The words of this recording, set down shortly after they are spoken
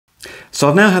So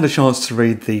I've now had a chance to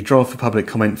read the draft for public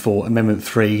comment for Amendment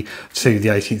 3 to the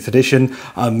 18th edition.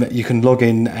 You can log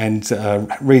in and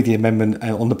read the amendment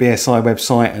on the BSI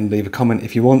website and leave a comment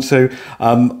if you want to.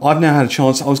 I've now had a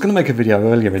chance. I was going to make a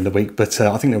video earlier in the week, but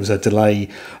I think there was a delay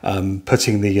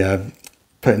putting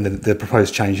the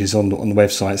proposed changes on the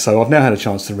website. So I've now had a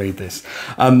chance to read this.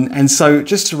 And so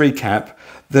just to recap,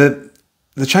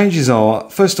 the changes are,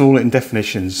 first of all, in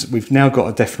definitions. We've now got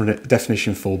a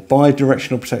definition for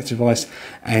bidirectional protective device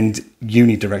and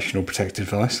unidirectional protective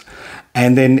device.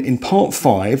 And then in part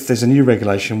 5, there's a new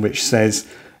regulation which says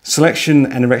selection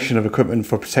and erection of equipment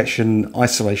for protection,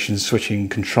 isolation, switching,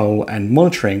 control and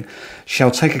monitoring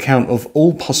shall take account of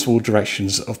all possible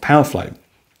directions of power flow.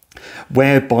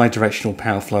 Where bidirectional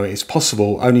power flow is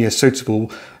possible, only a suitable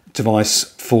device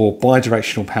for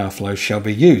bidirectional power flow shall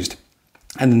be used.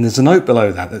 And then there's a note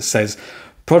below that says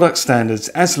product standards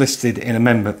as listed in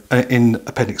in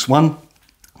Appendix 1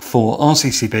 for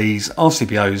RCCBs,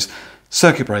 RCBOs,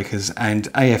 circuit breakers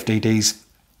and AFDDs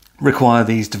require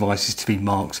these devices to be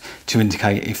marked to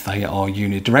indicate if they are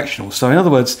unidirectional. So in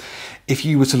other words, if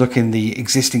you were to look in the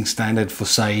existing standard for,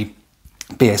 say,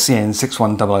 BSCN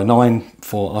 61009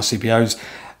 for RCBOs,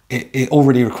 it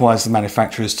already requires the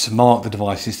manufacturers to mark the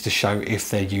devices to show if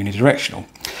they're unidirectional.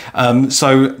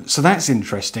 So that's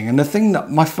interesting. And the thing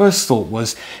that my first thought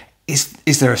was,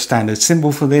 is there a standard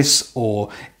symbol for this, or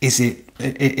is it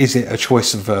a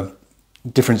choice of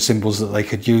different symbols that they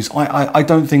could use? I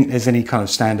don't think there's any kind of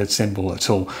standard symbol at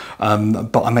all,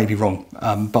 but I may be wrong.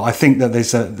 But I think that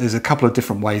there's a couple of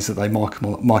different ways that they mark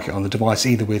it on the device,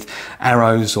 either with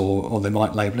arrows or they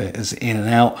might label it as in and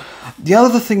out. The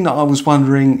other thing that I was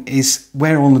wondering is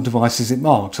where on the device is it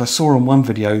marked? I saw on one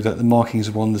video that the markings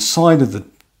are on the side of the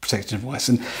protected device,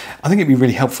 and I think it'd be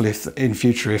really helpful if in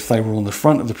future if they were on the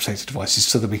front of the protected devices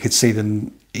so that we could see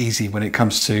them easy when it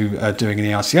comes to doing an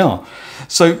EICR.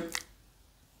 So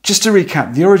just to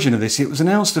recap the origin of this, it was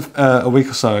announced a week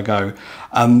or so ago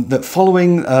that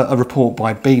following a report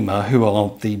by BEMA, who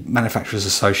are the Manufacturers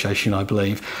Association, I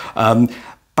believe,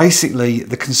 basically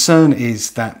the concern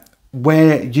is that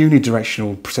where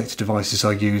unidirectional protected devices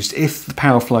are used, if the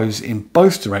power flows in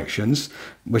both directions,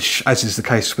 which as is the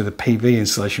case with a PV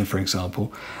installation, for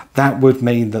example, that would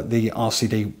mean that the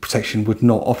RCD protection would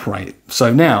not operate.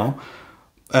 So now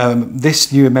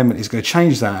this new amendment is going to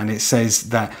change that, and it says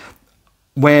that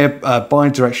where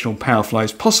bidirectional power flow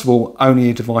is possible, only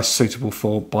a device suitable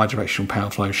for bidirectional power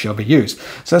flow shall be used.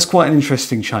 So that's quite an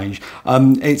interesting change.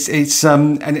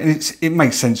 It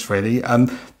makes sense really.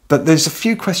 But there's a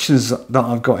few questions that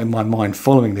I've got in my mind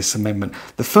following this amendment.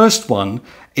 The first one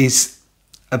is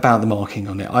about the marking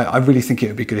on it. I really think it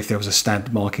would be good if there was a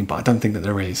standard marking, but I don't think that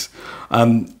there is.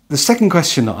 The second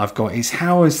question that I've got is,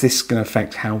 how is this going to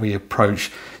affect how we approach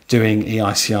doing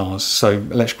EICRs, so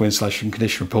electrical installation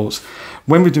condition reports?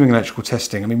 When we're doing electrical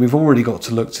testing, I mean, we've already got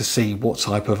to look to see what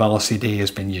type of RCD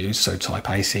has been used, so type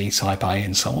AC, type A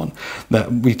and so on.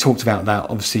 That we talked about that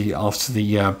obviously after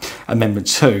the Amendment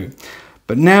 2.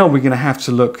 But now we're going to have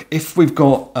to look, if we've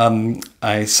got,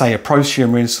 say, a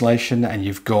prosumer installation, and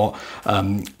you've got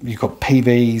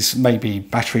PVs, maybe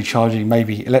battery charging,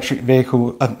 maybe electric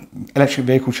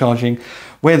vehicle charging,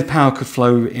 where the power could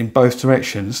flow in both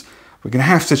directions, we're going to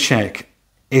have to check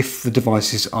if the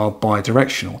devices are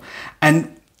bidirectional.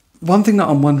 And one thing that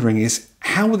I'm wondering is,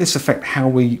 how will this affect how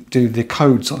we do the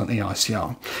codes on an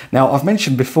EICR? Now, I've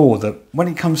mentioned before that when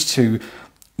it comes to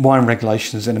wiring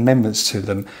regulations and amendments to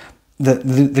them,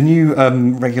 the new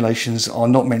regulations are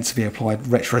not meant to be applied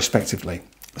retrospectively.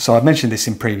 So I've mentioned this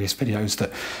in previous videos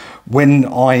that when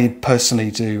I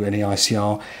personally do an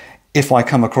EICR, if I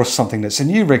come across something that's a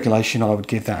new regulation, I would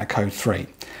give that a code 3.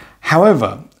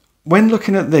 However, when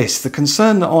looking at this, the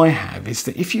concern that I have is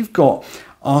that if you've got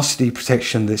RCD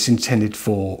protection that's intended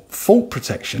for fault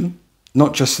protection,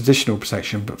 not just additional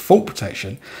protection, but fault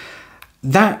protection,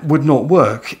 that would not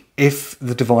work if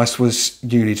the device was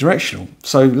unidirectional.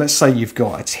 So let's say you've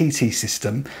got a TT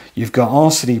system, you've got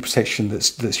RCD protection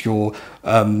that's your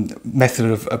method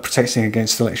of protecting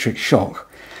against electric shock.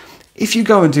 If you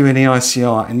go and do an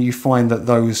EICR and you find that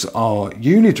those are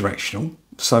unidirectional,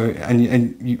 so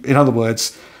in other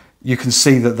words, you can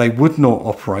see that they would not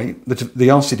operate, the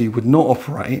RCD would not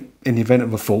operate in the event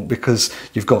of a fault because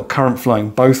you've got current flowing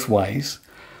both ways.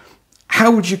 How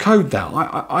would you code that?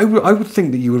 I would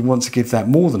think that you would want to give that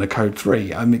more than a code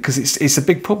 3. I mean, because it's a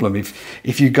big problem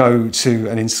if you go to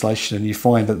an installation and you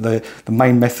find that the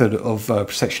main method of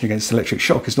protection against electric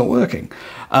shock is not working.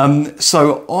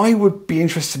 So I would be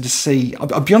interested to see.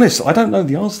 I'll be honest, I don't know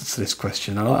the answer to this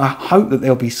question, and I hope that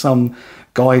there'll be some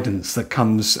guidance that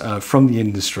comes from the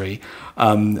industry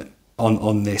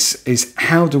on this is,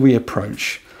 how do we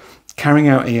approach carrying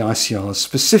out EICRs,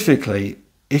 specifically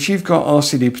if you've got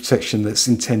RCD protection that's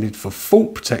intended for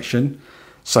fault protection,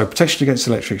 so protection against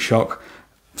electric shock,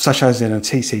 such as in a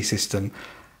TC system.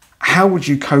 How would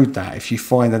you code that if you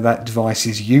find that that device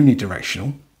is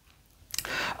unidirectional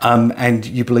and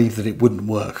you believe that it wouldn't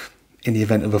work in the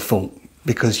event of a fault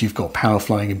because you've got power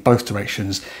flowing in both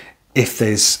directions if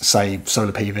there's, say,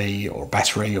 solar PV or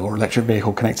battery or electric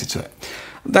vehicle connected to it?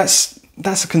 That's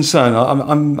a concern.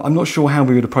 I'm not sure how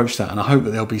we would approach that, and I hope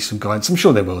that there'll be some guidance. I'm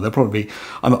sure there will. There'll probably be.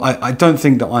 I don't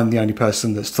think that I'm the only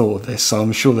person that's thought of this, so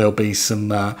I'm sure there'll be some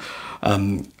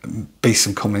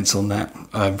comments on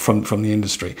that from the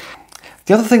industry.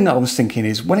 The other thing that I was thinking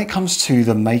is, when it comes to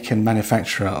the make and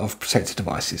manufacturer of protected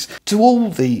devices, do all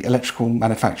the electrical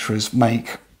manufacturers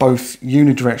make both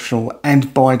unidirectional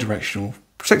and bidirectional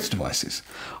protected devices?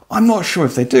 I'm not sure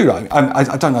if they do.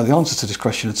 I don't know the answer to this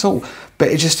question at all, but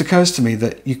it just occurs to me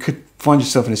that you could find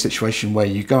yourself in a situation where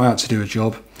you go out to do a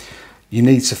job, you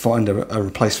need to find a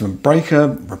replacement breaker,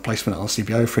 replacement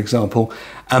RCBO, for example,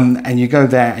 and you go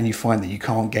there and you find that you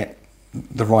can't get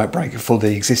the right breaker for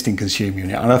the existing consumer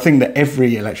unit. And I think that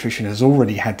every electrician has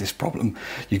already had this problem.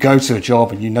 You go to a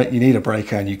job and you know you need a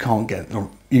breaker and you can't get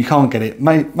it,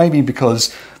 maybe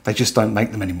because they just don't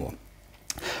make them anymore.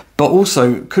 But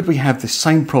also, could we have the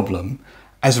same problem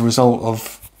as a result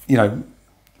of,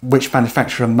 which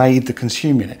manufacturer made the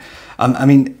consumer unit? I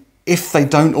mean, if they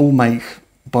don't all make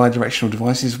bidirectional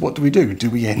devices, what do we do?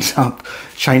 Do we end up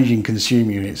changing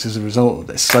consumer units as a result of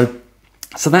this?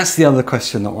 So that's the other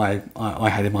question that I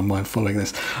had in my mind following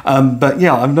this. But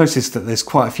yeah, I've noticed that there's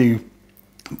quite a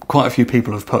few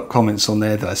people have put comments on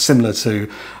there that are similar to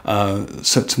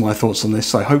my thoughts on this.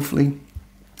 So hopefully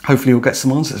we'll get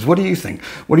some answers. What do you think?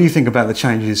 What do you think about the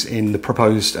changes in the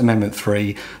proposed Amendment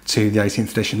 3 to the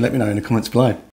 18th edition? Let me know in the comments below.